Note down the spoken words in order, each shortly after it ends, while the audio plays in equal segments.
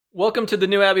Welcome to the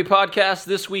New Abbey Podcast.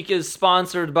 This week is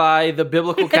sponsored by the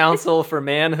Biblical Council for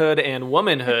Manhood and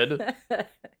Womanhood.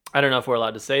 I don't know if we're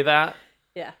allowed to say that.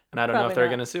 Yeah. And I don't know if they're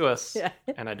going to sue us. Yeah.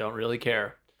 And I don't really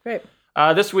care. Great.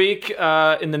 This week,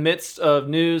 in the midst of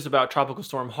news about Tropical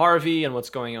Storm Harvey and what's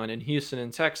going on in Houston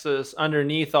and Texas,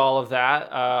 underneath all of that,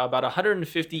 about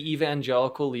 150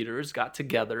 evangelical leaders got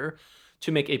together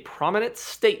to make a prominent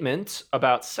statement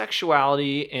about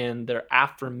sexuality and their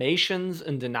affirmations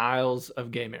and denials of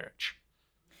gay marriage.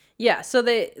 Yeah, so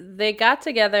they got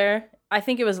together. I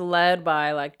think it was led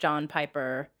by like John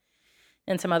Piper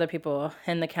and some other people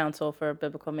in the Council for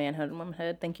Biblical Manhood and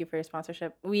Womanhood. Thank you for your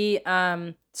sponsorship.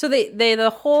 So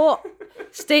the whole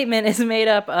statement is made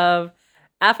up of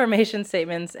affirmation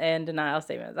statements and denial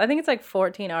statements. I think it's like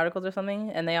 14 articles or something,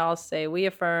 and they all say we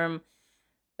affirm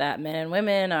that men and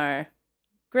women are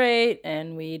great,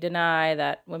 and we deny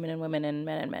that women and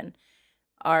men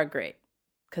are great,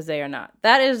 because they are not.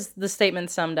 That is the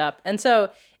statement summed up. And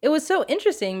so it was so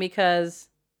interesting because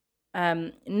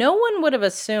no one would have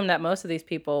assumed that most of these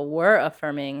people were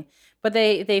affirming, but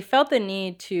they felt the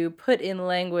need to put in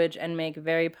language and make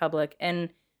very public and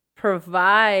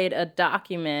provide a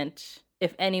document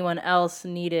if anyone else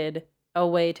needed a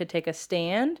way to take a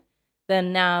stand.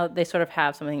 Then now they sort of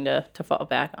have something to fall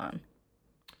back on.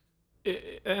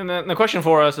 And then the question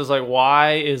for us is like,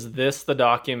 why is this the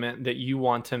document that you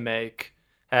want to make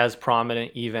as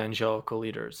prominent evangelical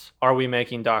leaders? Are we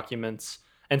making documents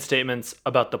and statements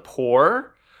about the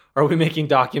poor? Are we making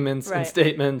documents and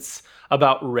statements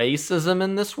about racism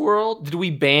in this world? Did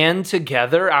we band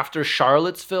together after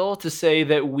Charlottesville to say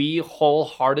that we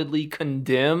wholeheartedly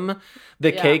condemn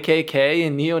the KKK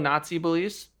and neo-Nazi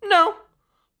beliefs? No.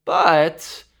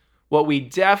 But what we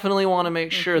definitely want to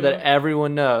make sure that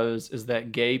everyone knows is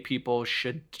that gay people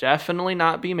should definitely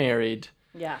not be married.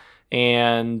 Yeah.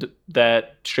 And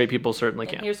that straight people certainly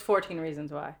can. Here's 14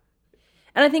 reasons why.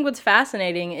 And I think what's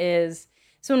fascinating is,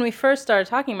 so when we first started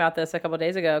talking about this a couple of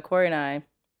days ago, Corey and I,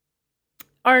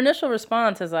 our initial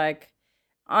response is like,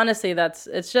 honestly,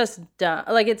 it's just dumb.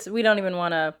 Like, we don't even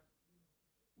want to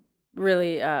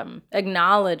really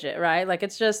acknowledge it, right? Like,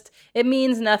 it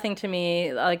means nothing to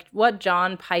me. Like, what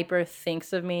John Piper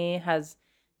thinks of me has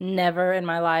never in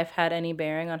my life had any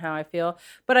bearing on how I feel.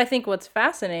 But I think what's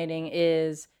fascinating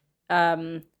is,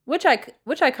 which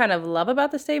I kind of love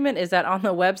about the statement, is that on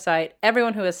the website,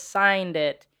 everyone who has signed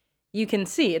it, you can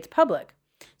see it's public.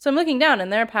 So I'm looking down,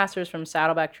 and there are pastors from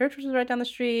Saddleback Church, which is right down the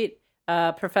street,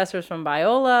 professors from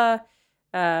Biola,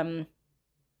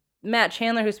 Matt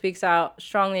Chandler, who speaks out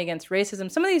strongly against racism.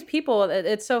 Some of these people,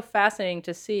 it's so fascinating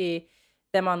to see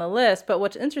them on the list. But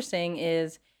what's interesting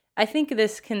is, I think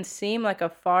this can seem like a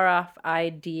far-off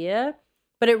idea,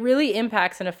 but it really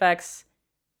impacts and affects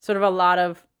sort of a lot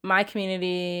of my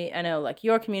community, I know like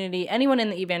your community, anyone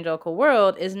in the evangelical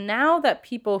world, is now that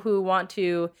people who want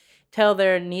to tell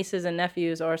their nieces and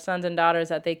nephews or sons and daughters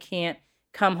that they can't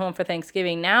come home for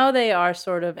Thanksgiving, now they are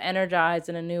sort of energized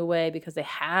in a new way because they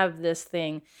have this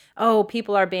thing. Oh,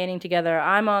 people are banding together.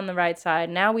 I'm on the right side.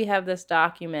 Now we have this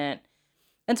document.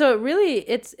 And so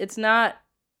it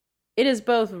is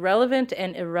both relevant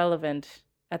and irrelevant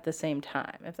at the same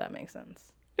time, if that makes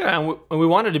sense. Yeah, and we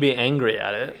wanted to be angry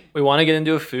at it. We want to get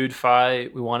into a food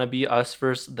fight. We want to be us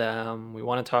versus them. We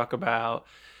want to talk about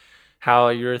how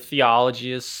your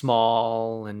theology is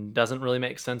small and doesn't really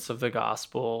make sense of the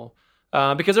gospel.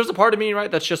 Because there's a part of me,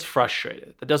 right, that's just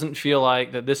frustrated. That doesn't feel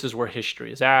like that this is where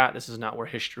history is at. This is not where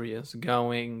history is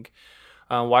going.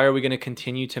 Why are we going to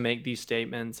continue to make these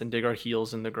statements and dig our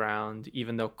heels in the ground,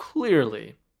 even though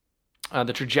clearly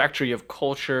the trajectory of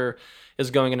culture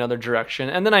is going another direction?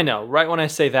 And then I know, right when I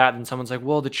say that, and someone's like,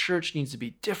 well, the church needs to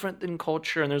be different than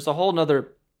culture. And there's a whole nother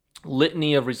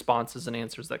litany of responses and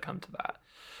answers that come to that.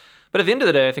 But at the end of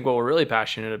the day, I think what we're really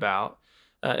passionate about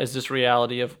is this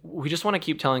reality of we just want to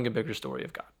keep telling a bigger story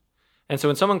of God. And so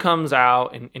when someone comes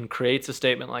out and creates a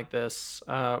statement like this,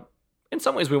 in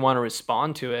some ways we want to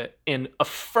respond to it and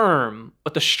affirm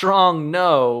with a strong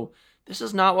no, this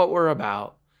is not what we're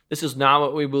about. This is not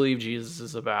what we believe Jesus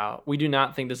is about. We do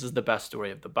not think this is the best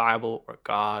story of the Bible or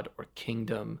God or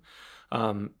kingdom,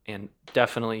 and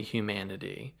definitely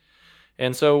humanity.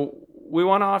 And so we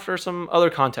want to offer some other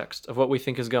context of what we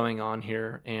think is going on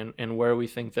here and where we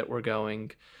think that we're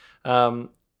going.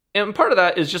 And part of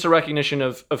that is just a recognition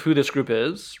of who this group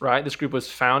is, right? This group was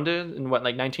founded in what,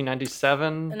 like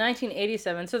 1997? In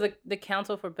 1987. So the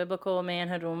Council for Biblical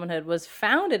Manhood and Womanhood was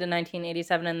founded in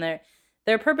 1987, and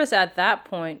their purpose at that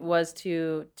point was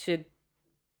to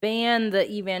band the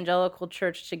evangelical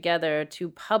church together to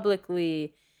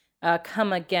publicly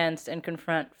come against and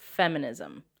confront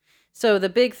feminism. So the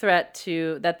big threat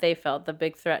the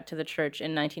big threat to the church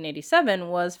in 1987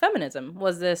 was feminism,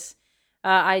 was this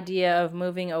idea of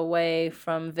moving away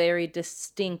from very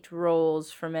distinct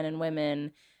roles for men and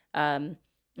women um,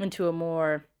 into a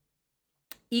more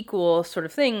equal sort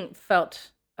of thing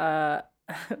felt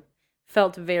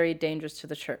very dangerous to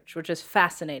the church, which is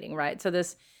fascinating, right? So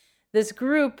this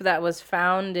group that was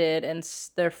founded and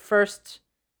their first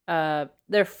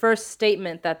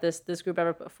statement that this group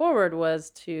ever put forward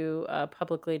was to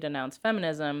publicly denounce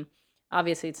feminism.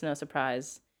 Obviously, it's no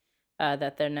surprise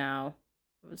that they're now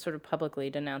sort of publicly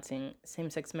denouncing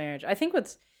same-sex marriage. I think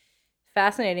what's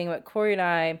fascinating, what Corey and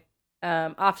I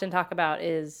often talk about,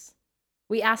 is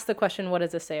we ask the question, what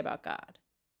does this say about God,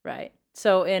 right?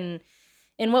 So in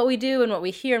what we do and what we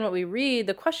hear and what we read,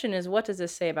 the question is, what does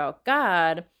this say about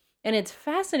God? And it's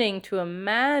fascinating to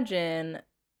imagine,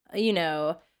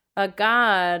 a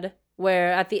God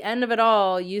where at the end of it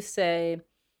all, you say,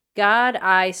 God,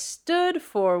 I stood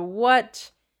for what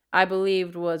I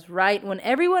believed was right when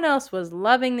everyone else was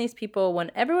loving these people,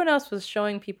 when everyone else was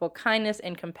showing people kindness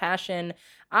and compassion.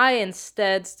 I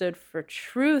instead stood for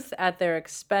truth at their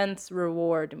expense.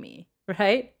 Reward me,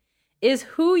 right? Is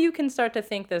who you can start to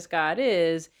think this God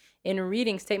is in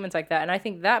reading statements like that. And I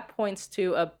think that points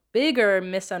to a bigger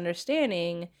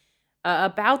misunderstanding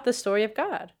about the story of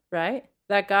God, right?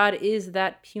 That God is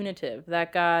that punitive,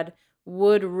 that God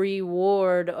would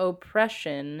reward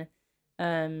oppression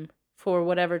for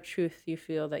whatever truth you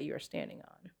feel that you're standing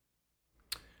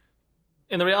on.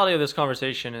 And the reality of this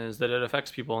conversation is that it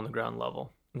affects people on the ground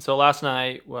level. And so last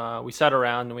night we sat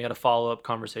around and we had a follow-up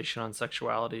conversation on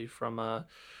sexuality from a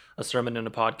sermon and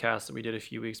a podcast that we did a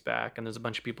few weeks back. And there's a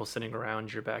bunch of people sitting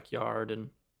around your backyard, and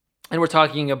we're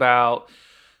talking about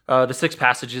the 6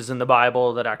 passages in the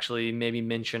Bible that actually maybe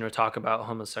mention or talk about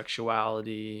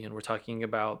homosexuality. And we're talking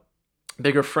about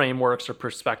bigger frameworks or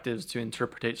perspectives to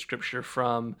interpret Scripture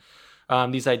from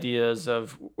these ideas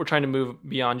of, we're trying to move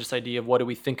beyond just idea of what do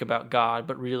we think about God,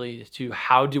 but really to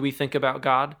how do we think about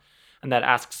God? And that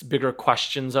asks bigger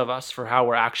questions of us for how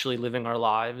we're actually living our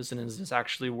lives, and is this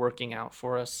actually working out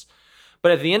for us?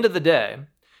 But at the end of the day,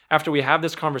 after we have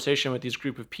this conversation with these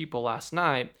group of people last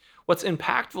night, what's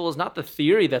impactful is not the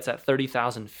theory that's at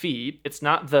 30,000 feet. It's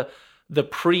not the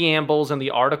preambles and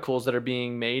the articles that are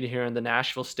being made here in the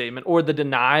Nashville Statement, or the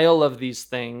denial of these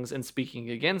things and speaking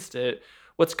against it.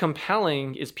 What's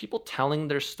compelling is people telling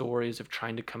their stories of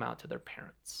trying to come out to their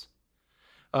parents,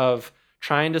 of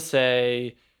trying to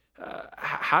say,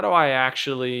 how do I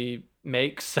actually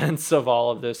make sense of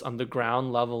all of this on the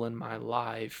ground level in my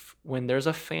life when there's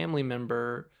a family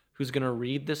member who's going to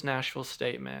read this Nashville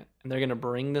Statement and they're going to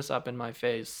bring this up in my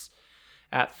face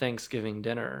at Thanksgiving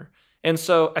dinner. And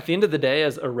so at the end of the day,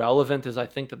 as irrelevant as I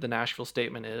think that the Nashville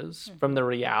Statement is, from the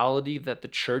reality that the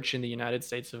church in the United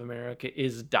States of America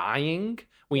is dying,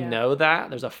 we know that.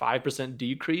 There's a 5%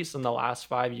 decrease in the last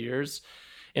 5 years.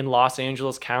 In Los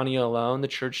Angeles County alone, the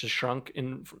church has shrunk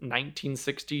in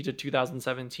 1960 to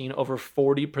 2017 over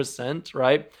 40%,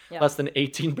 right? Yep. Less than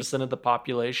 18% of the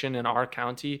population in our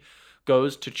county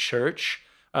goes to church.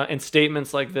 And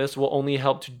statements like this will only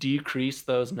help to decrease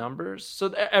those numbers.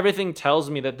 So everything tells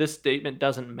me that this statement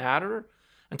doesn't matter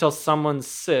until someone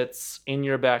sits in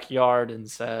your backyard and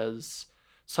says,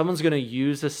 someone's going to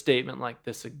use a statement like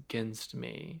this against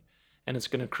me, and it's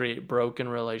going to create broken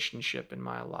relationship in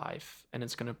my life, and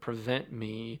it's going to prevent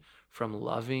me from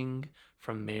loving,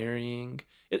 from marrying.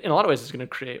 In a lot of ways, it's going to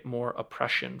create more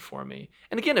oppression for me.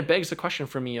 And again, it begs the question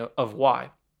for me of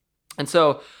why. And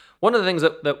so one of the things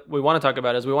that we want to talk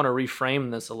about is we want to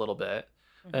reframe this a little bit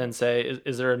and say,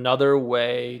 is there another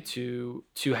way to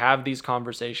have these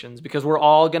conversations? Because we're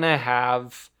all going to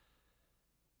have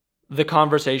the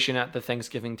conversation at the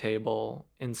Thanksgiving table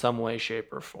in some way,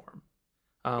 shape, or form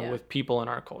with people in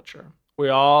our culture. We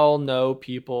all know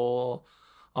people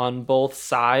on both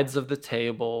sides of the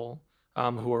table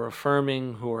who are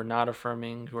affirming, who are not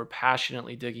affirming, who are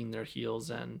passionately digging their heels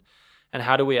in. And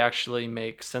how do we actually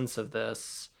make sense of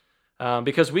this?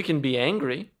 Because we can be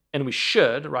angry, and we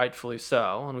should, rightfully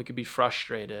so, and we could be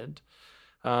frustrated.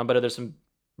 But there's some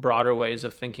broader ways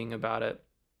of thinking about it.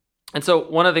 And so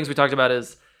one of the things we talked about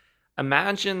is,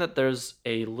 imagine that there's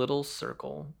a little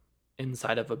circle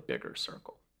inside of a bigger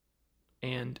circle.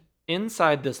 And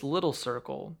inside this little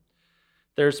circle,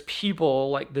 there's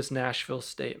people like this Nashville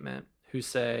Statement who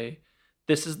say,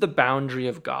 this is the boundary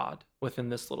of God within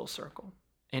this little circle.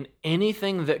 And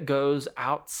anything that goes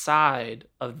outside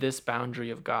of this boundary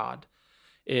of God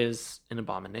is an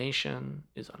abomination,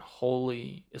 is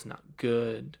unholy, is not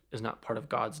good, is not part of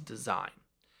God's design.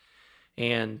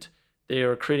 And they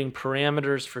are creating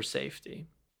parameters for safety.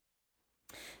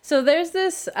 So there's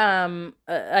this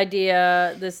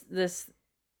idea,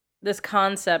 this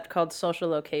concept called social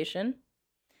location.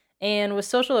 And with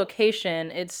social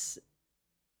location, it's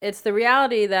the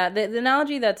reality that the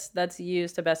analogy that's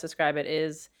used to best describe it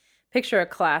is picture a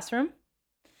classroom,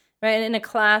 right? And in a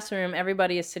classroom,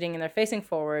 everybody is sitting and they're facing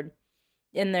forward,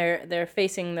 and they're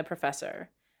facing the professor.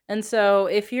 And so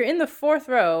if you're in the fourth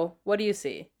row, what do you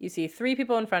see? You see 3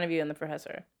 people in front of you and the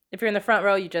professor. If you're in the front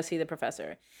row, you just see the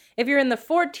professor. If you're in the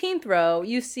 14th row,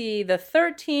 you see the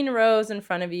 13 rows in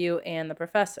front of you and the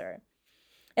professor.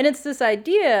 And it's this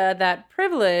idea that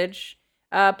privilege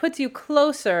puts you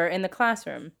closer in the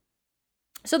classroom.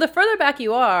 So the further back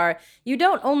you are, you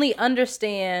don't only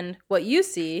understand what you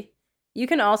see, you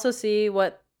can also see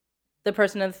what the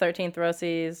person in the 13th row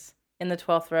sees, in the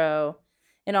 12th row,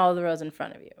 in all of the rows in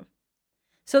front of you.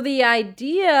 So the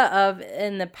idea of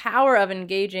and the power of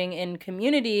engaging in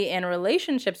community and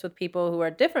relationships with people who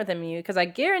are different than you, because I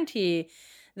guarantee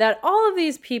that all of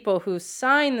these people who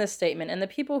sign this statement and the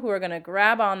people who are going to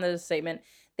grab on this statement,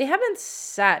 they haven't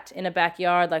sat in a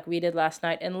backyard like we did last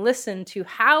night and listened to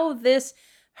how this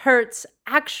hurts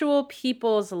actual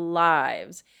people's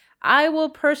lives. I will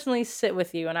personally sit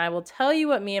with you and I will tell you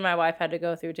what me and my wife had to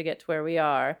go through to get to where we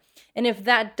are. And if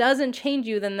that doesn't change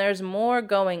you, then there's more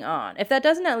going on. If that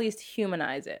doesn't at least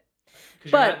humanize it.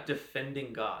 Because you're not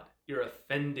defending God. You're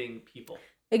offending people.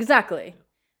 Exactly.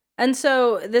 And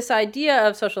so this idea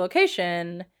of social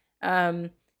location,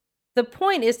 the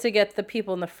point is to get the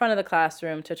people in the front of the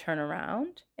classroom to turn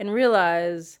around and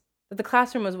realize that the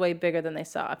classroom was way bigger than they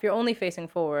saw. If you're only facing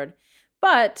forward,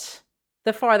 but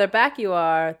the farther back you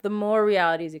are, the more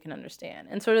realities you can understand.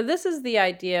 And sort of this is the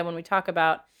idea when we talk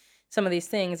about some of these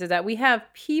things, is that we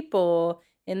have people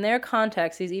in their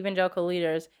context, these evangelical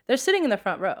leaders, they're sitting in the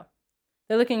front row.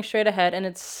 They're looking straight ahead and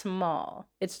it's small.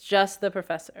 It's just the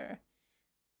professor.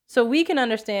 So we can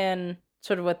understand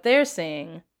sort of what they're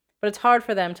seeing, but it's hard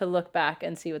for them to look back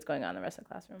and see what's going on in the rest of the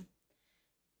classroom.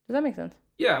 Does that make sense?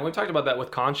 Yeah, we talked about that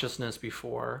with consciousness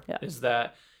before, is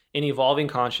that in evolving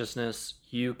consciousness,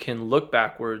 you can look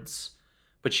backwards,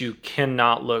 but you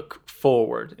cannot look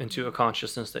forward into a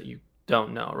consciousness that you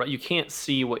don't know, right? You can't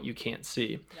see what you can't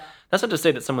see. Yeah. That's not to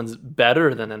say that someone's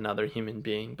better than another human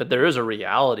being, but there is a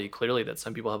reality clearly that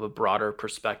some people have a broader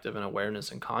perspective and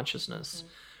awareness and consciousness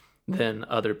than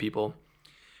other people.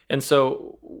 And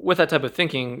so with that type of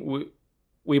thinking,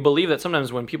 we believe that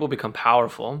sometimes when people become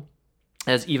powerful,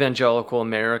 as evangelical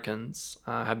Americans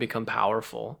have become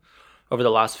powerful over the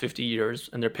last 50 years,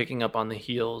 and they're picking up on the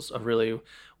heels of really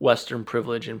Western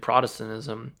privilege and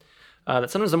Protestantism, that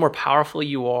sometimes the more powerful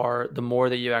you are, the more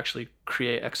that you actually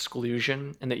create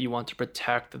exclusion and that you want to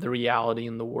protect the reality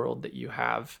in the world that you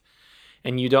have.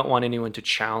 And you don't want anyone to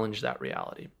challenge that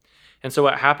reality. And so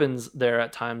what happens there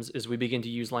at times is we begin to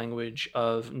use language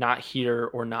of not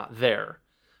here or not there.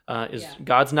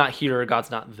 God's not here or God's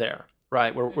not there,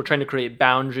 right? We're trying to create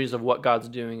boundaries of what God's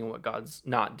doing and what God's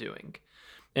not doing.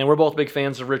 And we're both big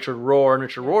fans of Richard Rohr, and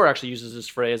Richard Rohr actually uses this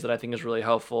phrase that I think is really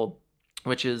helpful,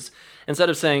 which is instead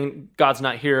of saying God's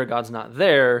not here, God's not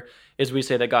there, is we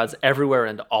say that God's everywhere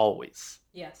and always.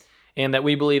 Yes. And that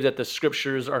we believe that the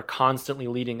scriptures are constantly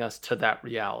leading us to that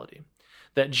reality.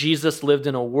 That Jesus lived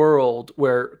in a world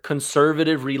where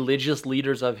conservative religious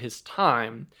leaders of his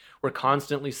time were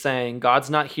constantly saying, God's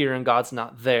not here and God's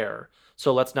not there,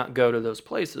 so let's not go to those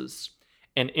places.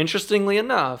 And interestingly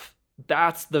enough,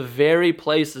 that's the very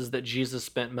places that Jesus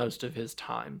spent most of his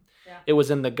time. Yeah. It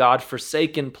was in the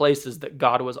God-forsaken places that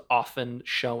God was often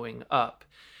showing up.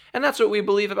 And that's what we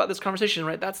believe about this conversation,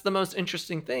 right? That's the most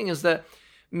interesting thing, is that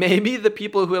maybe the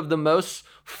people who have the most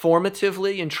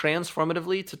formatively and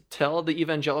transformatively to tell the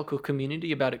evangelical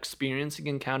community about experiencing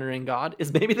encountering God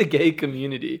is maybe the gay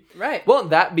community. Right.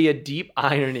 Won't that be a deep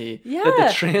irony that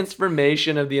the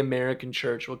transformation of the American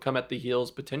church will come at the heels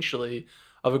potentially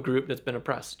of a group that's been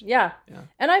oppressed? Yeah.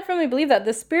 And I firmly believe that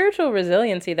the spiritual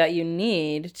resiliency that you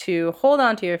need to hold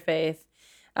on to your faith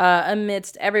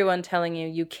amidst everyone telling you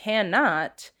you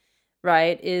cannot,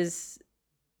 right, is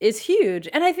huge.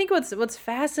 And I think what's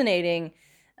fascinating,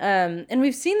 and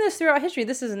we've seen this throughout history,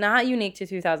 this is not unique to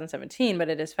 2017, but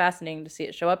it is fascinating to see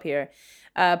it show up here,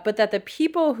 but that the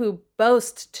people who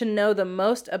boast to know the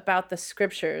most about the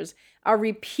scriptures are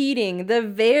repeating the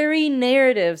very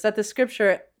narratives that the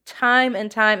scripture time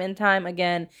and time and time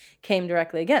again came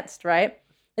directly against, right?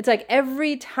 It's like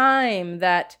every time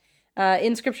that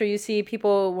in scripture you see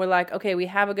people were like, okay, we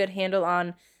have a good handle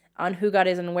on who God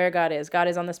is and where God is. God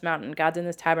is on this mountain. God's in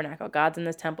this tabernacle. God's in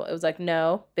this temple. It was like,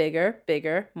 no, bigger,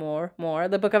 more.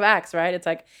 The book of Acts, right? It's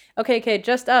like, okay,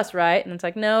 just us, right? And it's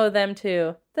like, no, them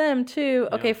too.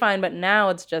 Okay, fine, but now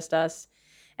it's just us.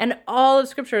 And all of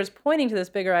Scripture is pointing to this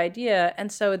bigger idea.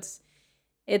 And so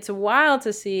it's wild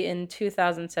to see in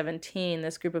 2017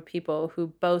 this group of people who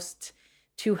boast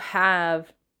to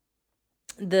have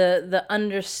the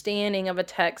understanding of a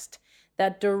text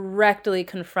that directly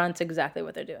confronts exactly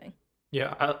what they're doing.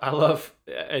 Yeah, I love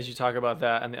as you talk about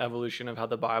that and the evolution of how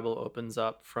the Bible opens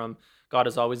up from God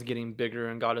is always getting bigger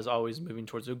and God is always moving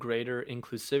towards a greater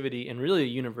inclusivity and really a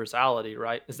universality,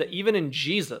 right? Is that even in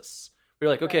Jesus, we're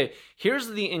like, okay, here's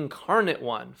the incarnate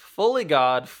one, fully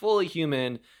God, fully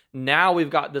human. Now we've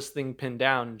got this thing pinned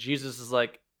down. Jesus is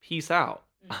like, peace out.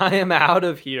 I am out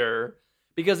of here.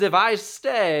 Because if I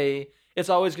stay, it's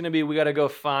always going to be, we got to go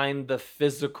find the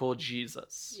physical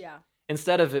Jesus. Yeah.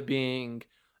 Instead of it being,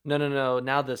 no.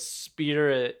 Now the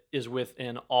Spirit is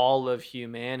within all of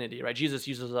humanity, right? Jesus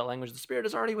uses that language. The Spirit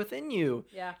is already within you.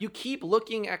 Yeah. You keep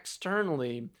looking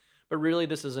externally, but really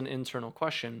this is an internal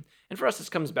question. And for us, this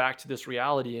comes back to this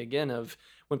reality again of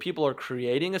when people are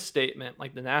creating a statement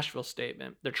like the Nashville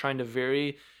statement, they're trying to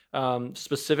very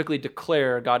specifically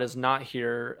declare God is not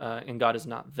here and God is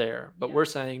not there. But we're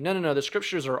saying, no. The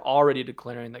scriptures are already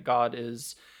declaring that God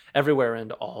is everywhere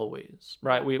and always,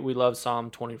 right? We love Psalm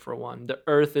 24:1. The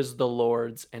earth is the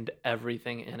Lord's and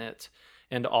everything in it,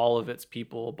 and all of its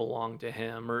people belong to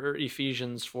him. Or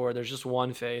Ephesians 4, there's just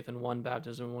one faith and one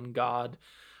baptism, one God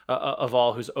of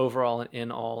all, who's over all and in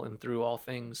all and through all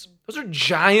things. Those are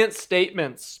giant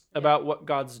statements about what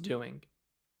God's doing.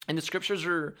 And the scriptures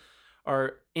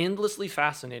are endlessly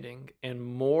fascinating and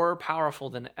more powerful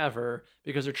than ever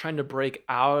because they're trying to break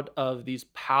out of these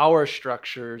power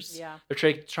structures. Yeah.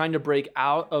 They're trying to break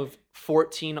out of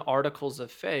 14 articles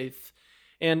of faith.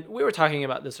 And we were talking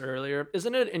about this earlier.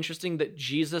 Isn't it interesting that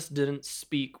Jesus didn't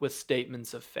speak with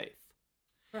statements of faith?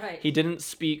 Right. He didn't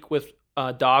speak with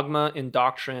dogma and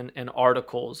doctrine and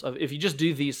articles of, if you just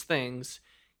do these things.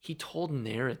 He told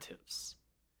narratives.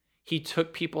 He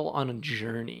took people on a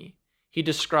journey. He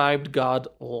described God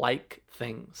like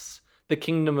things. The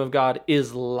kingdom of God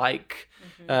is like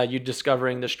you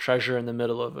discovering this treasure in the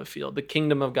middle of a field. The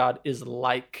kingdom of God is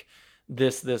like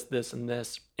this, and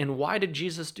this. And why did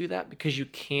Jesus do that? Because you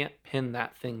can't pin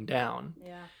that thing down.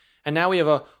 Yeah. And now we have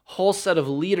a whole set of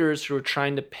leaders who are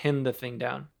trying to pin the thing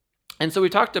down. And so we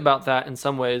talked about that in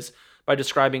some ways by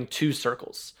describing two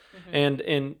circles.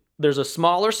 And there's a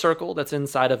smaller circle that's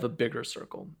inside of a bigger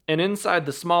circle. And inside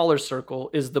the smaller circle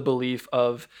is the belief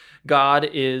of God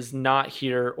is not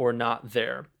here or not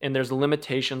there. And there's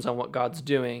limitations on what God's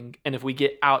doing. And if we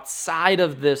get outside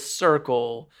of this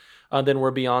circle, then we're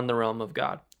beyond the realm of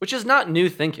God, which is not new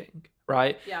thinking,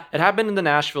 right? Yeah. It happened in the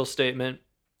Nashville statement.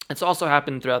 It's also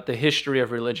happened throughout the history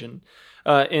of religion.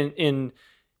 In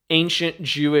ancient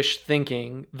Jewish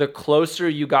thinking, the closer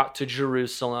you got to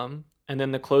Jerusalem, and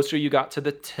then the closer you got to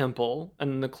the temple, and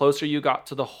then the closer you got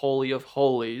to the Holy of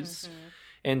Holies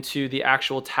and to the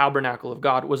actual tabernacle of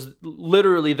God, was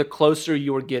literally the closer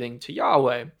you were getting to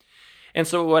Yahweh. And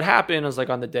so what happened was, like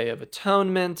on the Day of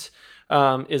Atonement,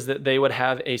 is that they would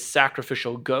have a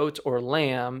sacrificial goat or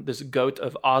lamb, this goat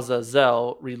of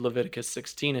Azazel. Read Leviticus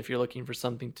 16 if you're looking for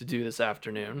something to do this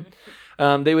afternoon.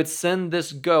 They would send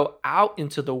this goat out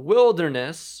into the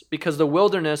wilderness because the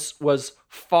wilderness was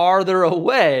farther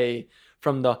away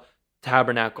from the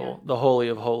tabernacle, the Holy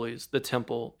of Holies, the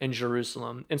temple in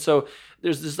Jerusalem. And so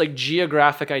there's this like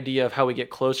geographic idea of how we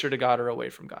get closer to God or away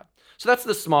from God. So that's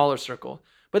the smaller circle.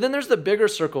 But then there's the bigger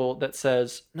circle that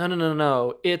says,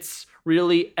 no. It's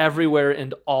really everywhere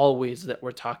and always that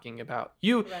we're talking about.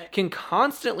 You can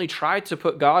constantly try to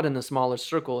put God in the smaller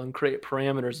circle and create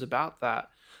parameters about that.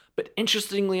 But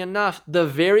interestingly enough, the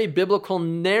very biblical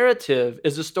narrative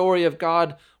is a story of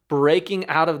God breaking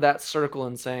out of that circle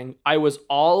and saying, I was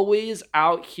always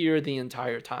out here the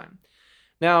entire time.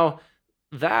 Now,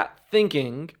 that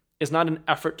thinking is not an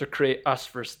effort to create us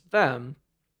versus them.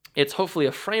 It's hopefully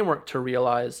a framework to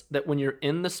realize that when you're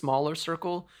in the smaller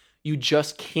circle, you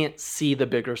just can't see the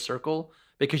bigger circle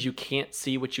because you can't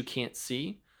see what you can't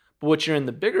see. But when you're in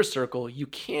the bigger circle, you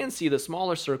can see the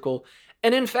smaller circle.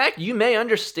 And in fact, you may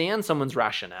understand someone's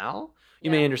rationale.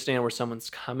 You may understand where someone's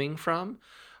coming from.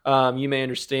 You may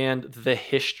understand the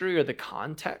history or the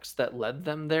context that led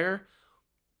them there.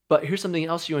 But here's something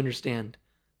else you understand.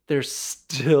 There's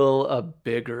still a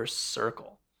bigger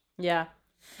circle. Yeah.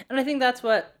 And I think that's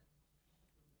what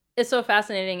is so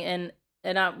fascinating. And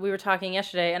we were talking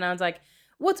yesterday, and I was like,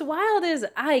 what's wild is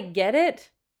I get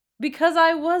it because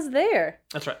I was there.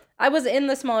 That's right. I was in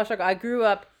the smaller circle. I grew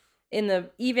up in the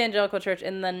evangelical church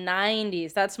in the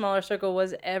 90s. That smaller circle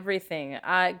was everything.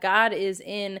 God is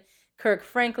in Kirk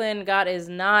Franklin. God is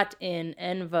not in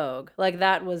En Vogue. Like,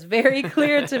 that was very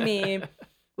clear to me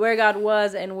where God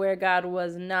was and where God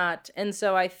was not. And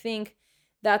so I think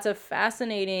that's a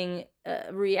fascinating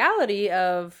reality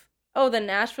of, oh, the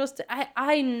Nashville.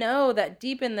 I know that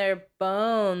deep in their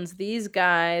bones, these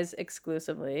guys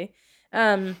exclusively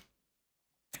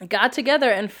got together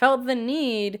and felt the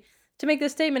need to make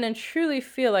this statement and truly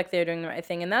feel like they're doing the right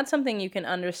thing. And that's something you can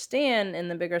understand in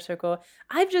the bigger circle.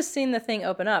 I've just seen the thing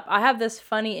open up. I have this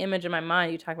funny image in my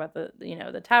mind. You talk about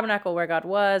the tabernacle where God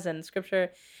was and scripture.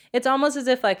 It's almost as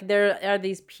if like there are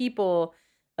these people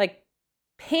like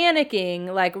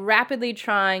panicking, like rapidly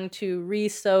trying to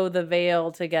re-sew the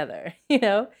veil together,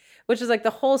 which is like the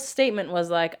whole statement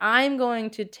was like, I'm going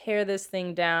to tear this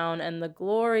thing down and the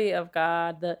glory of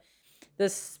God, the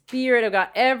Spirit of God,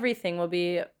 everything will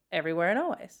be everywhere and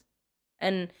always.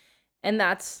 And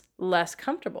that's less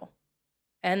comfortable.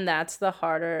 And that's the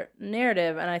harder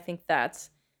narrative. And I think that's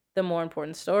the more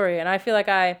important story. And I feel like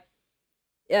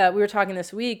we were talking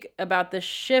this week about the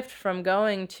shift from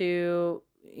going to,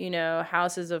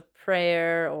 houses of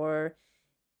prayer or,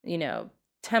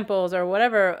 temples or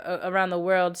whatever around the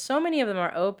world. So many of them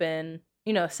are open,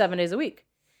 7 days a week.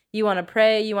 You want to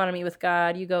pray, you want to meet with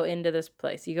God, you go into this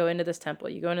place, you go into this temple,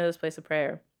 you go into this place of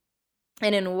prayer.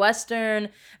 And in Western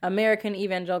American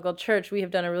Evangelical Church, we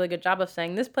have done a really good job of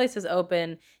saying this place is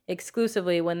open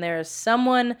exclusively when there is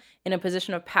someone in a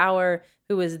position of power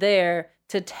who is there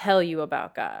to tell you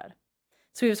about God.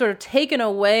 So we've sort of taken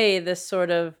away this sort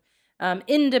of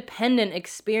independent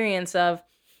experience of,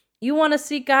 you want to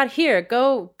seek God here,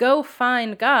 go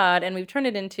find God. And we've turned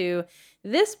it into,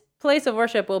 this place of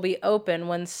worship will be open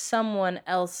when someone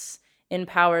else in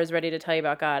power is ready to tell you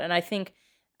about God. And I think,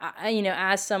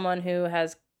 as someone who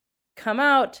has come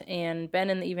out and been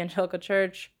in the evangelical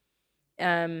church,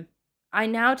 I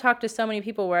now talk to so many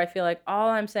people where I feel like all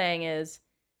I'm saying is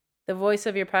the voice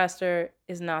of your pastor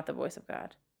is not the voice of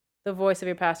God. The voice of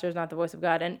your pastor is not the voice of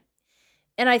God.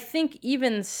 And I think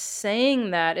even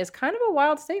saying that is kind of a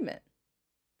wild statement.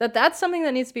 That's something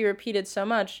that needs to be repeated so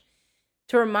much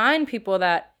to remind people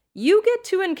that you get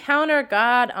to encounter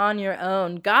God on your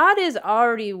own. God is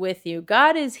already with you.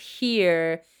 God is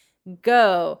here.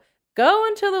 Go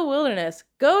into the wilderness.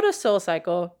 Go to Soul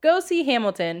Cycle. Go see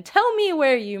Hamilton. Tell me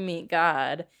where you meet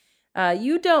God.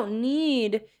 You don't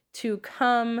need to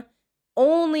come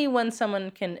only when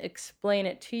someone can explain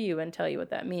it to you and tell you what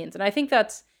that means. And I think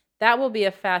that will be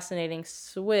a fascinating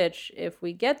switch if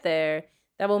we get there,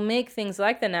 that will make things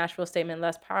like the Nashville statement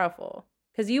less powerful.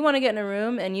 Because you want to get in a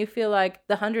room and you feel like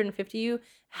the 150 you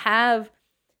have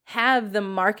the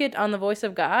market on the voice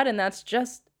of God, and that's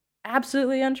just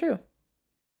absolutely untrue.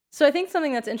 So I think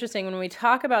something that's interesting when we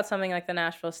talk about something like the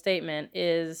Nashville statement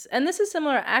is, and this is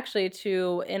similar actually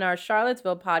to in our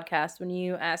Charlottesville podcast, when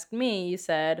you asked me, you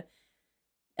said,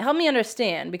 help me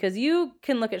understand, because you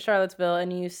can look at Charlottesville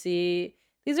and you see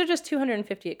these are just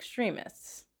 250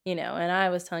 extremists, and I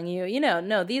was telling you,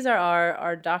 no, these are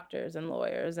our doctors and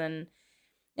lawyers and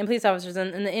police officers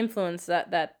and the influence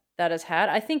that has had.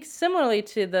 I think similarly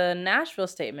to the Nashville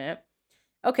statement,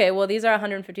 okay, well, these are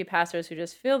 150 pastors who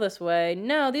just feel this way.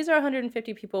 No, these are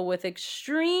 150 people with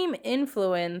extreme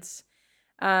influence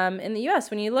in the U.S.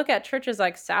 When you look at churches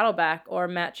like Saddleback or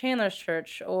Matt Chandler's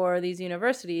church or these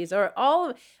universities or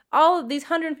all of these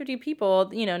 150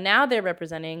 people, now they're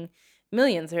representing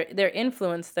millions. Their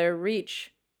influence, their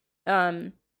reach,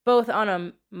 both on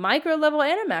a micro level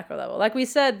and a macro level. Like we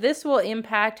said, this will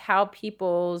impact how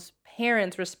people's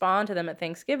parents respond to them at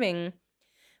Thanksgiving.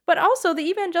 But also the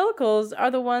evangelicals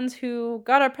are the ones who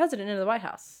got our president into the White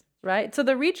House, right? So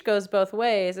the reach goes both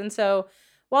ways. And so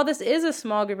while this is a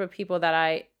small group of people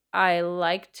that I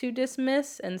like to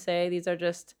dismiss and say these are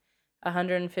just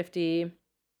 150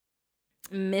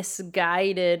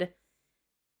 misguided,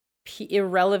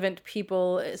 irrelevant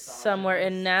people somewhere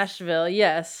in Nashville,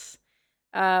 yes.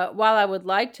 While I would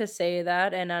like to say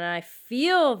that, and I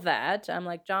feel that, I'm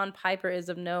like, John Piper is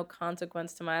of no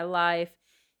consequence to my life,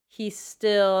 he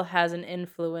still has an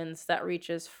influence that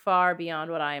reaches far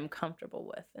beyond what I am comfortable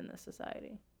with in this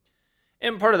society.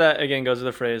 And part of that, again, goes to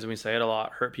the phrase, and we say it a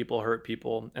lot, hurt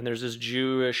people. And there's this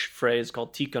Jewish phrase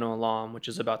called tikkun olam, which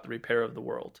is about the repair of the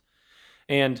world.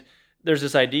 And there's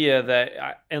this idea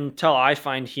that until I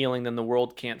find healing, then the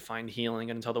world can't find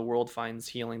healing. And until the world finds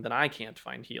healing, then I can't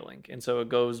find healing. And so it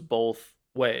goes both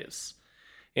ways.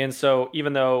 And so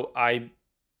even though I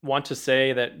want to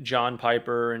say that John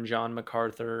Piper and John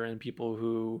MacArthur and people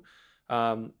who,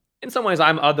 in some ways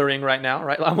I'm othering right now,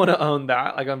 right? I want to own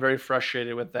that. Like, I'm very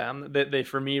frustrated with them. They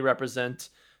for me, represent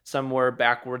somewhere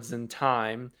backwards in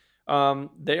time.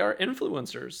 They are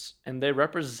influencers, and they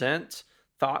represent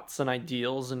thoughts and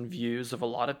ideals and views of a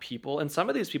lot of people. And some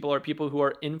of these people are people who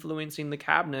are influencing the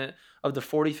cabinet of the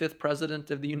 45th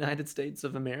president of the United States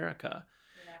of America.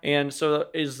 And so,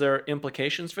 is there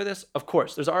implications for this? Of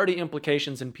course, there's already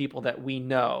implications in people that we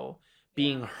know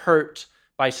being hurt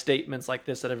by statements like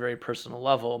this at a very personal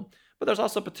level. But there's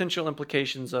also potential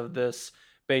implications of this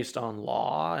based on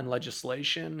law and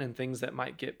legislation and things that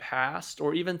might get passed,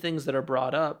 or even things that are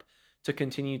brought up to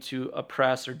continue to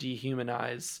oppress or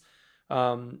dehumanize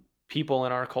people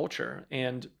in our culture.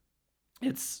 And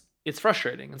it's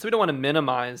frustrating. And so we don't want to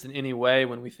minimize in any way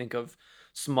when we think of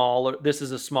smaller, this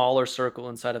is a smaller circle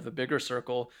inside of a bigger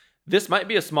circle. This might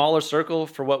be a smaller circle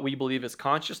for what we believe is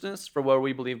consciousness, for where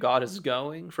we believe God is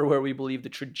going, for where we believe the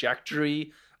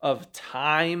trajectory of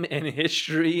time and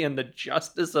history and the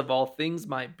justice of all things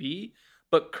might be.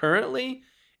 But currently,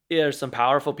 there's some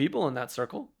powerful people in that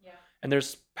circle. Yeah. And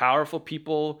there's powerful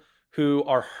people who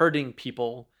are hurting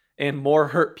people, and more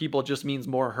hurt people just means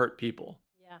more hurt people.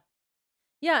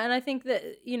 Yeah, and I think that,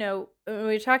 we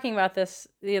were talking about this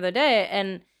the other day,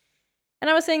 and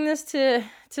I was saying this to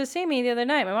Sammy the other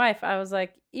night, my wife. I was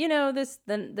like,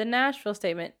 the Nashville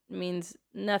statement means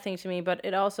nothing to me, but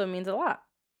it also means a lot,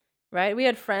 right? We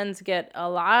had friends get a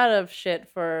lot of shit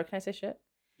for, can I say shit?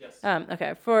 Yes.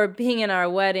 Okay, for being in our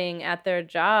wedding at their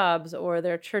jobs or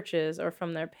their churches or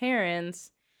from their parents.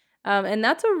 And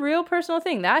that's a real personal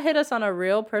thing. That hit us on a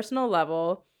real personal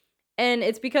level. And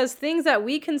it's because things that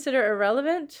we consider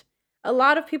irrelevant, a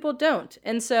lot of people don't.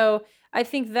 And so I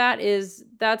think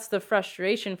that's the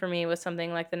frustration for me with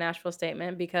something like the Nashville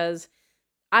statement, because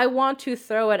I want to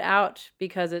throw it out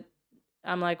because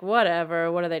I'm like,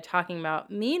 whatever, what are they talking about?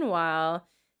 Meanwhile,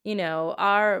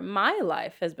 my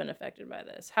life has been affected by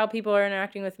this. How people are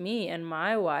interacting with me and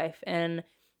my wife and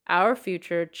our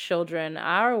future children,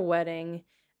 our wedding,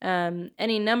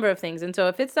 any number of things. And so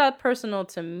if it's that personal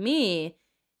to me,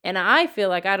 and I feel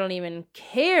like I don't even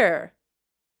care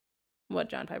what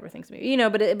John Piper thinks of me,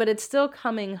 but it's still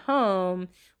coming home.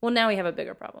 Well, now we have a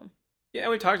bigger problem. Yeah,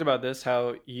 we talked about this,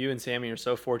 how you and Sammy are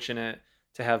so fortunate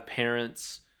to have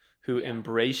parents who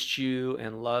embraced you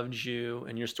and loved you,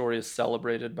 and your story is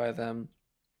celebrated by them.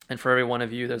 And for every one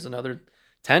of you, there's another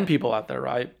 10 people out there,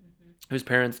 right, whose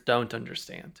parents don't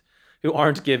understand, who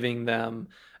aren't giving them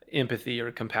empathy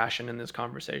or compassion in this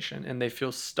conversation, and they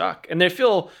feel stuck. And they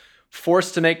feel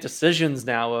forced to make decisions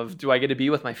now of, do I get to be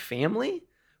with my family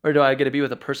or do I get to be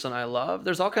with a person I love?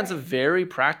 There's all kinds of very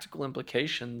practical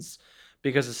implications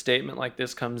because a statement like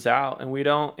this comes out, and we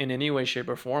don't in any way, shape,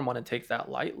 or form want to take that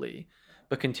lightly,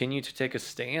 but continue to take a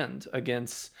stand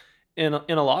against, in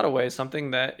a lot of ways,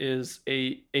 something that is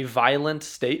a violent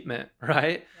statement,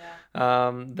 right?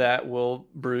 Yeah. That will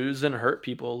bruise and hurt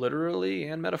people literally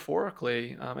and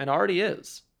metaphorically, and already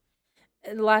is.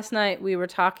 Last night we were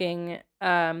talking,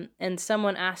 and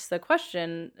someone asked the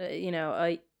question,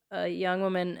 a young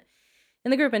woman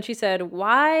in the group, and she said,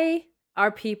 why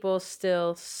are people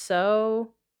still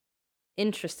so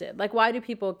interested? Like, why do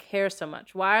people care so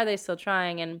much? Why are they still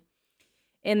trying?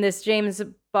 And this James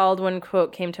Baldwin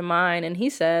quote came to mind, and he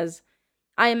says,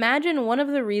 I imagine one of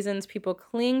the reasons people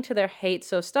cling to their hate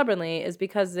so stubbornly is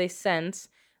because they sense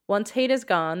once hate is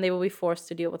gone, they will be forced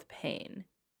to deal with pain.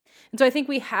 And so I think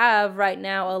we have right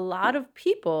now a lot of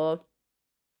people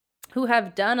who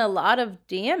have done a lot of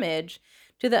damage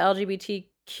to the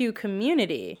LGBTQ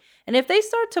community. And if they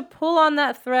start to pull on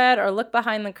that thread or look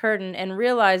behind the curtain and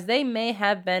realize they may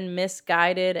have been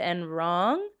misguided and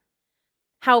wrong,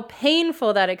 how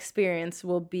painful that experience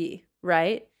will be,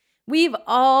 right? We've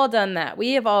all done that.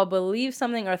 We have all believed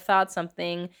something or thought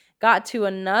something, got to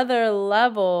another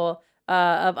level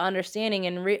of understanding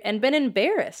and been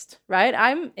embarrassed, right?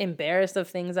 I'm embarrassed of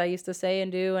things I used to say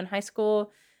and do in high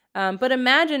school. But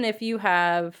imagine if you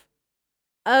have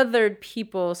othered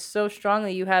people so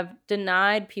strongly, you have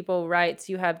denied people rights,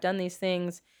 you have done these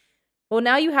things. Well,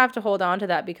 now you have to hold on to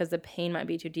that because the pain might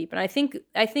be too deep. And I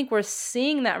think we're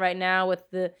seeing that right now with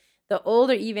the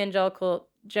older evangelical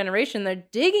generation. They're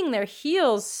digging their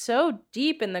heels so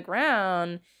deep in the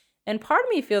ground. And part of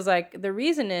me feels like the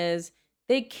reason is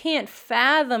they can't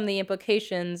fathom the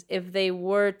implications if they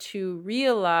were to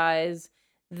realize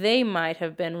they might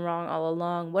have been wrong all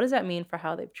along. What does that mean for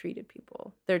how they've treated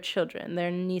people, their children,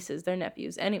 their nieces, their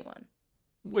nephews, anyone?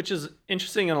 Which is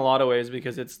interesting in a lot of ways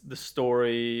because it's the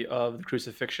story of the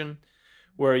crucifixion,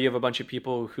 where you have a bunch of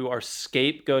people who are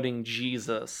scapegoating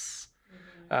Jesus.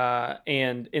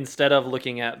 And instead of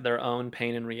looking at their own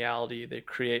pain and reality, they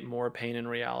create more pain and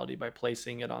reality by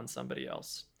placing it on somebody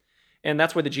else. And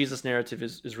that's why the Jesus narrative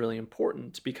is really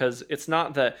important, because it's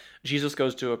not that Jesus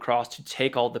goes to a cross to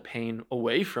take all the pain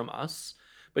away from us,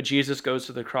 but Jesus goes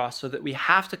to the cross so that we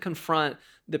have to confront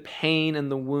the pain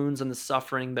and the wounds and the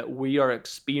suffering that we are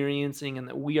experiencing and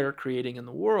that we are creating in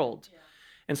the world. Yeah.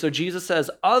 And so Jesus says,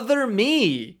 other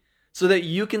me, so that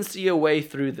you can see a way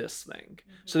through this thing,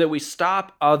 so that we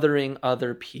stop othering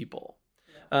other people.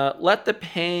 Let the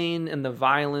pain and the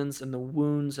violence and the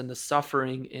wounds and the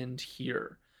suffering end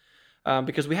here.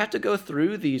 Because we have to go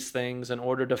through these things in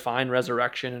order to find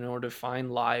resurrection, in order to find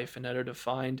life, in order to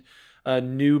find a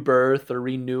new birth or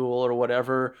renewal or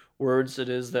whatever words it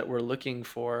is that we're looking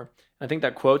for. I think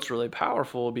that quote's really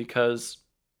powerful because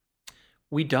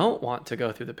we don't want to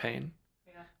go through the pain.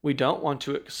 Yeah. We don't want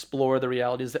to explore the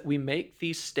realities, that we make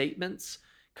these statements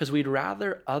because we'd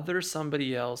rather other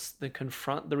somebody else than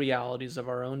confront the realities of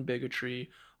our own bigotry,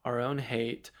 our own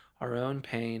hate, our own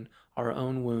pain, our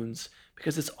own wounds,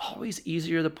 because it's always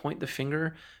easier to point the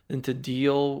finger than to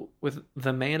deal with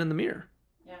the man in the mirror.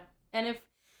 Yeah. And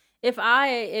if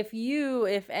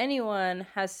anyone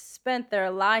has spent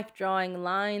their life drawing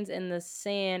lines in the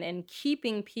sand and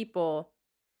keeping people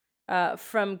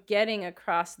from getting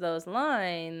across those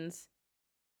lines,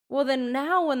 well, then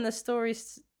now when the story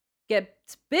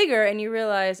gets bigger and you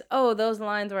realize, oh, those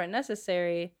lines weren't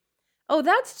necessary, oh,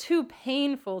 that's too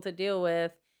painful to deal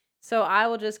with. So I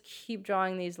will just keep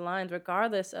drawing these lines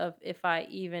regardless of if I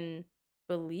even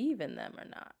believe in them or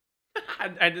not.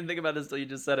 I didn't think about this till you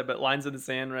just said it, but lines in the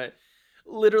sand, right?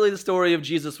 Literally the story of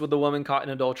Jesus with the woman caught in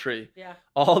adultery. Yeah.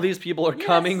 All these people are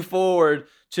coming forward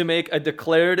to make a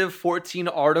declarative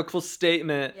 14-article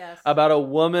statement about a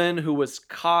woman who was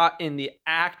caught in the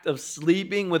act of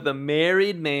sleeping with a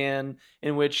married man,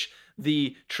 in which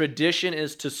the tradition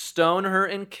is to stone her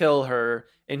and kill her.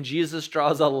 And Jesus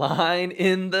draws a line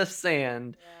in the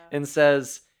sand and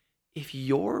says, if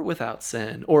you're without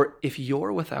sin, or if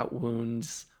you're without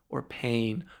wounds or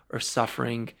pain or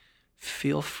suffering,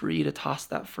 feel free to toss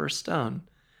that first stone.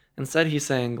 Instead, he's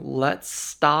saying, let's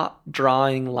stop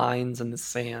drawing lines in the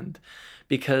sand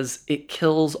because it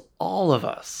kills all of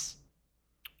us.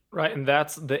 Right, and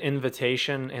that's the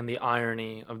invitation and the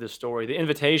irony of this story. The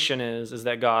invitation is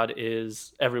that God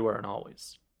is everywhere and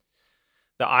always.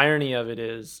 The irony of it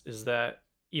is that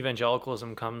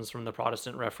evangelicalism comes from the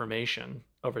Protestant Reformation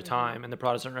over time, and the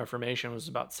Protestant Reformation was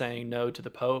about saying no to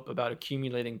the Pope, about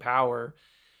accumulating power,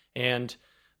 and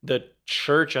the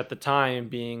church at the time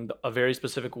being a very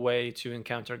specific way to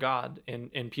encounter God,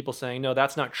 and people saying, no,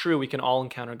 that's not true. We can all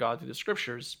encounter God through the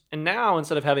scriptures. And now,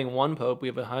 instead of having one pope, we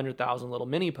have 100,000 little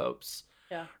mini popes,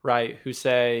 right? Who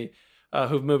say,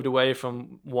 who've moved away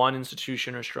from one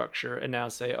institution or structure and now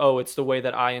say, oh, it's the way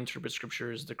that I interpret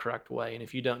scripture is the correct way. And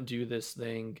if you don't do this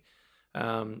thing,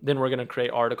 then we're going to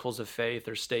create articles of faith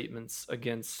or statements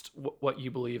against what you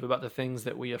believe about the things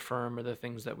that we affirm or the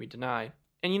things that we deny.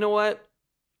 And you know what?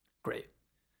 Great.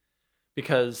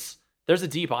 Because there's a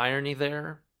deep irony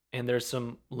there, and there's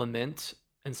some lament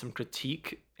and some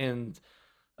critique and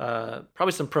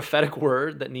probably some prophetic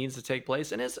word that needs to take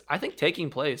place, and is, I think, taking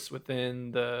place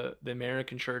within the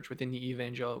American church, within the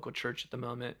evangelical church at the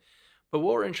moment. But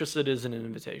what we're interested in is an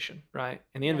invitation, right?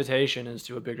 And the invitation is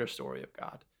to a bigger story of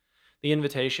God. The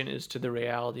invitation is to the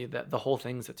reality that the whole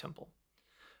thing's a temple.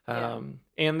 And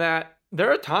that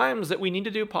there are times that we need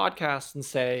to do podcasts and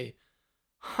say,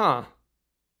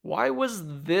 why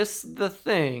was this the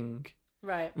thing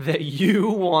that you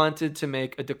wanted to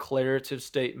make a declarative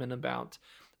statement about?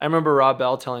 I remember Rob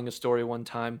Bell telling a story one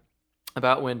time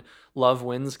about when Love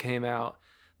Wins came out,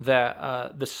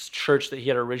 that this church that he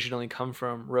had originally come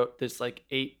from wrote this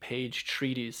 8-page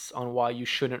treatise on why you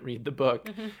shouldn't read the book.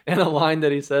 Mm-hmm. And a line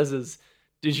that he says is,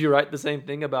 did you write the same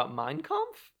thing about Mein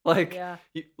Kampf?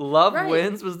 Love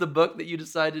Wins was the book that you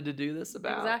decided to do this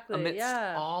about. Exactly, amidst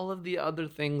all of the other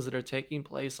things that are taking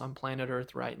place on planet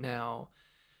Earth right now.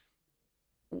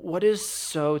 What is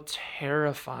so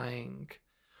terrifying?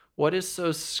 What is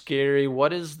so scary?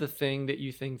 What is the thing that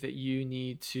you think that you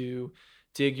need to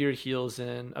dig your heels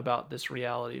in about this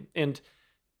reality? And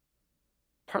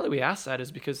partly we ask that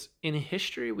is because in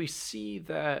history we see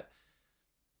that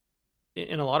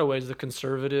in a lot of ways the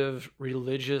conservative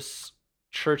religious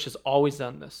church has always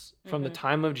done this from the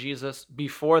time of Jesus.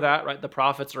 Before that, right, the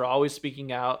prophets are always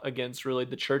speaking out against really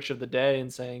the church of the day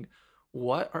and saying,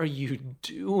 what are you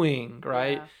doing,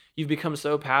 right? Yeah. You've become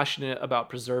so passionate about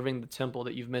preserving the temple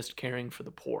that you've missed caring for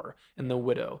the poor and the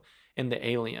widow and the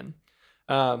alien.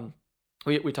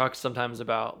 We talk sometimes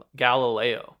about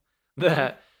Galileo,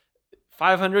 that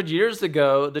 500 years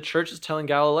ago, the church is telling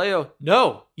Galileo,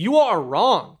 no, you are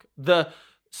wrong. The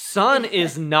sun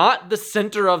is not the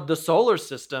center of the solar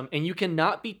system, and you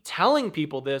cannot be telling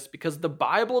people this because the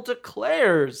Bible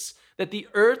declares that the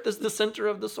earth is the center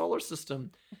of the solar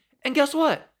system. And guess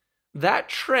what? that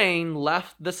train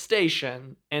left the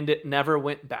station and it never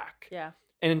went back. Yeah.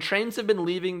 And trains have been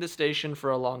leaving the station for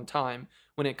a long time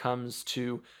when it comes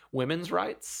to women's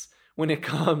rights, when it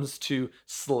comes to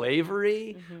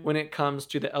slavery, when it comes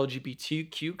to the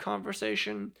LGBTQ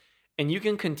conversation. And you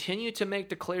can continue to make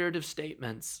declarative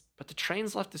statements, but the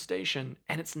train's left the station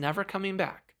and it's never coming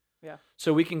back. Yeah.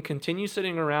 So we can continue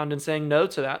sitting around and saying no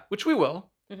to that, which we will.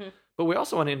 Mm-hmm. But we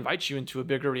also want to invite you into a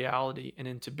bigger reality and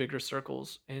into bigger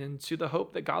circles and into the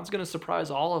hope that God's going to surprise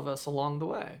all of us along the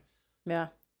way. Yeah.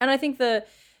 And I think the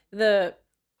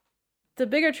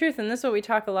bigger truth, and this is what we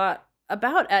talk a lot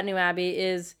about at New Abbey,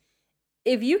 is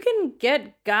if you can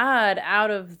get God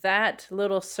out of that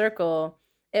little circle,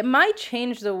 it might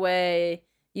change the way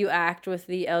you act with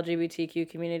the LGBTQ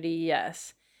community,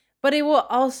 yes. But it will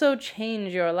also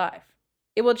change your life.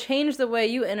 It will change the way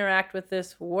you interact with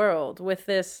this world, with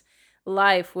this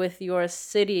life, with your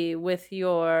city, with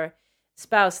your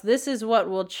spouse. This is what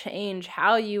will change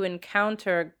how you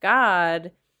encounter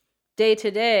God day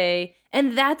to day.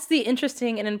 And that's the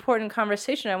interesting and important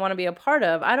conversation I want to be a part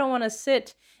of. I don't want to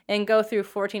sit and go through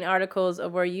 14 articles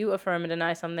of where you affirm and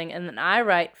deny something, and then I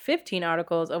write 15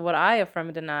 articles of what I affirm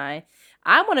and deny.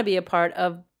 I want to be a part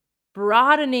of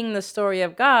broadening the story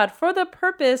of God for the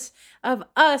purpose of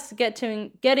us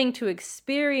getting to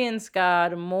experience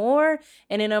God more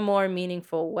and in a more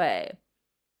meaningful way.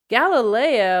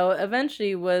 Galileo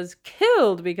eventually was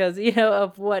killed because,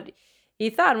 of what he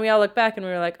thought. And we all look back and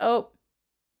we were like, oh,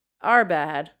 our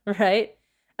bad, right?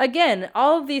 Again,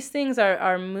 all of these things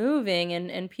are moving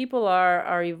and people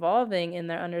are evolving in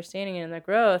their understanding and in their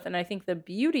growth. And I think the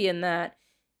beauty in that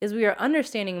is we are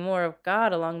understanding more of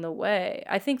God along the way.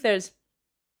 I think there's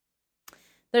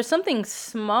something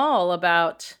small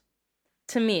about,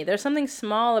 to me, there's something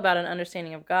small about an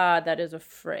understanding of God that is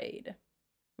afraid,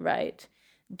 right?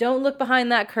 Don't look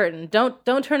behind that curtain.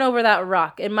 Don't turn over that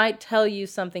rock. It might tell you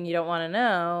something you don't want to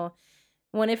know.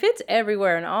 When if it's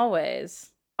everywhere and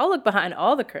always, I'll look behind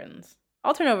all the curtains.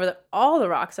 I'll turn over all the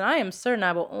rocks, and I am certain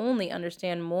I will only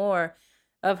understand more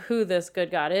of who this good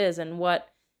God is and what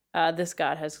this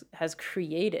God has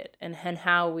created and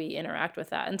how we interact with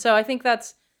that. And so I think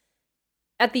that's,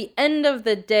 at the end of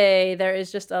the day, there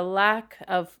is just a lack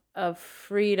of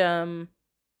freedom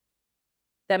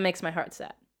that makes my heart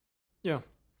sad. Yeah.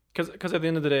 Because at the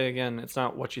end of the day, again, it's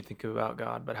not what you think about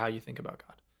God, but how you think about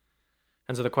God.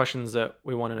 And so the questions that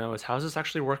we want to know is, how is this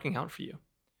actually working out for you?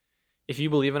 If you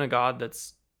believe in a God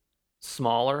that's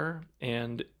smaller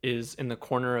and is in the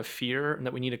corner of fear and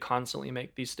that we need to constantly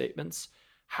make these statements,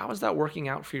 how is that working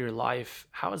out for your life?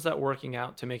 How is that working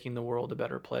out to making the world a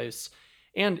better place?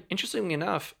 And interestingly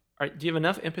enough, do you have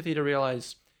enough empathy to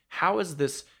realize, how is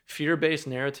this fear-based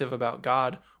narrative about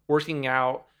God working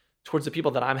out towards the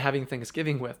people that I'm having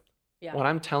Thanksgiving with? Yeah. When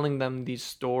I'm telling them these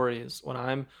stories, when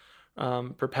I'm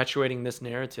perpetuating this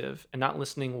narrative and not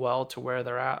listening well to where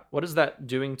they're at, what is that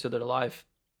doing to their life?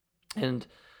 And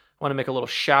I want to make a little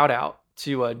shout out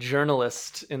to a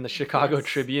journalist in the Chicago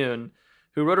Tribune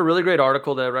who wrote a really great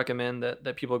article that I recommend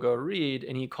that people go read,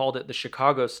 and he called it the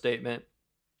Chicago Statement.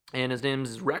 And his name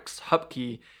is Rex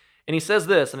Hupke. And he says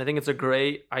this, and I think it's a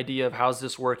great idea of how's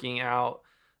this working out,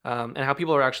 and how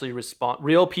people are actually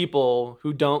real people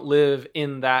who don't live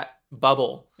in that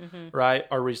bubble, right,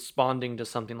 are responding to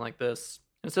something like this.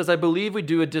 It says, I believe we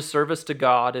do a disservice to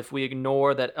God if we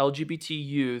ignore that LGBT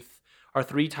youth are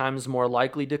 3 times more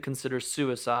likely to consider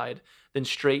suicide than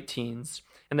straight teens,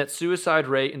 and that suicide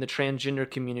rate in the transgender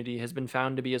community has been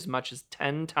found to be as much as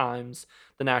 10 times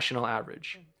the national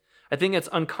average. I think it's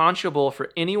unconscionable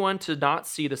for anyone to not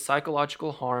see the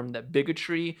psychological harm that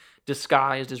bigotry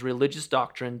disguised as religious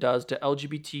doctrine does to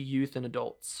LGBT youth and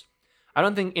adults. I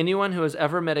don't think anyone who has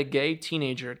ever met a gay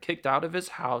teenager kicked out of his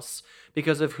house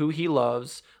because of who he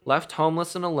loves, left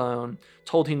homeless and alone,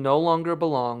 told he no longer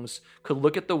belongs, could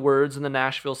look at the words in the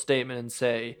Nashville Statement and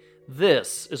say,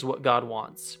 this is what God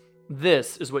wants.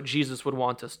 This is what Jesus would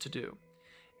want us to do.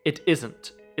 It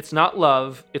isn't. It's not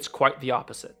love, it's quite the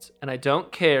opposite. And I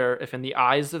don't care if in the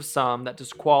eyes of some that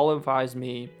disqualifies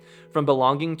me from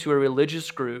belonging to a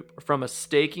religious group or from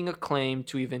staking a claim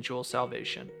to eventual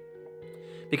salvation.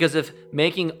 Because if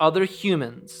making other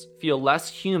humans feel less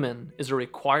human is a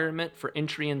requirement for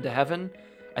entry into heaven,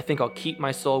 I think I'll keep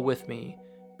my soul with me,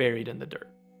 buried in the dirt.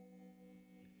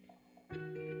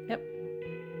 Yep.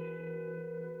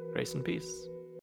 Grace and peace.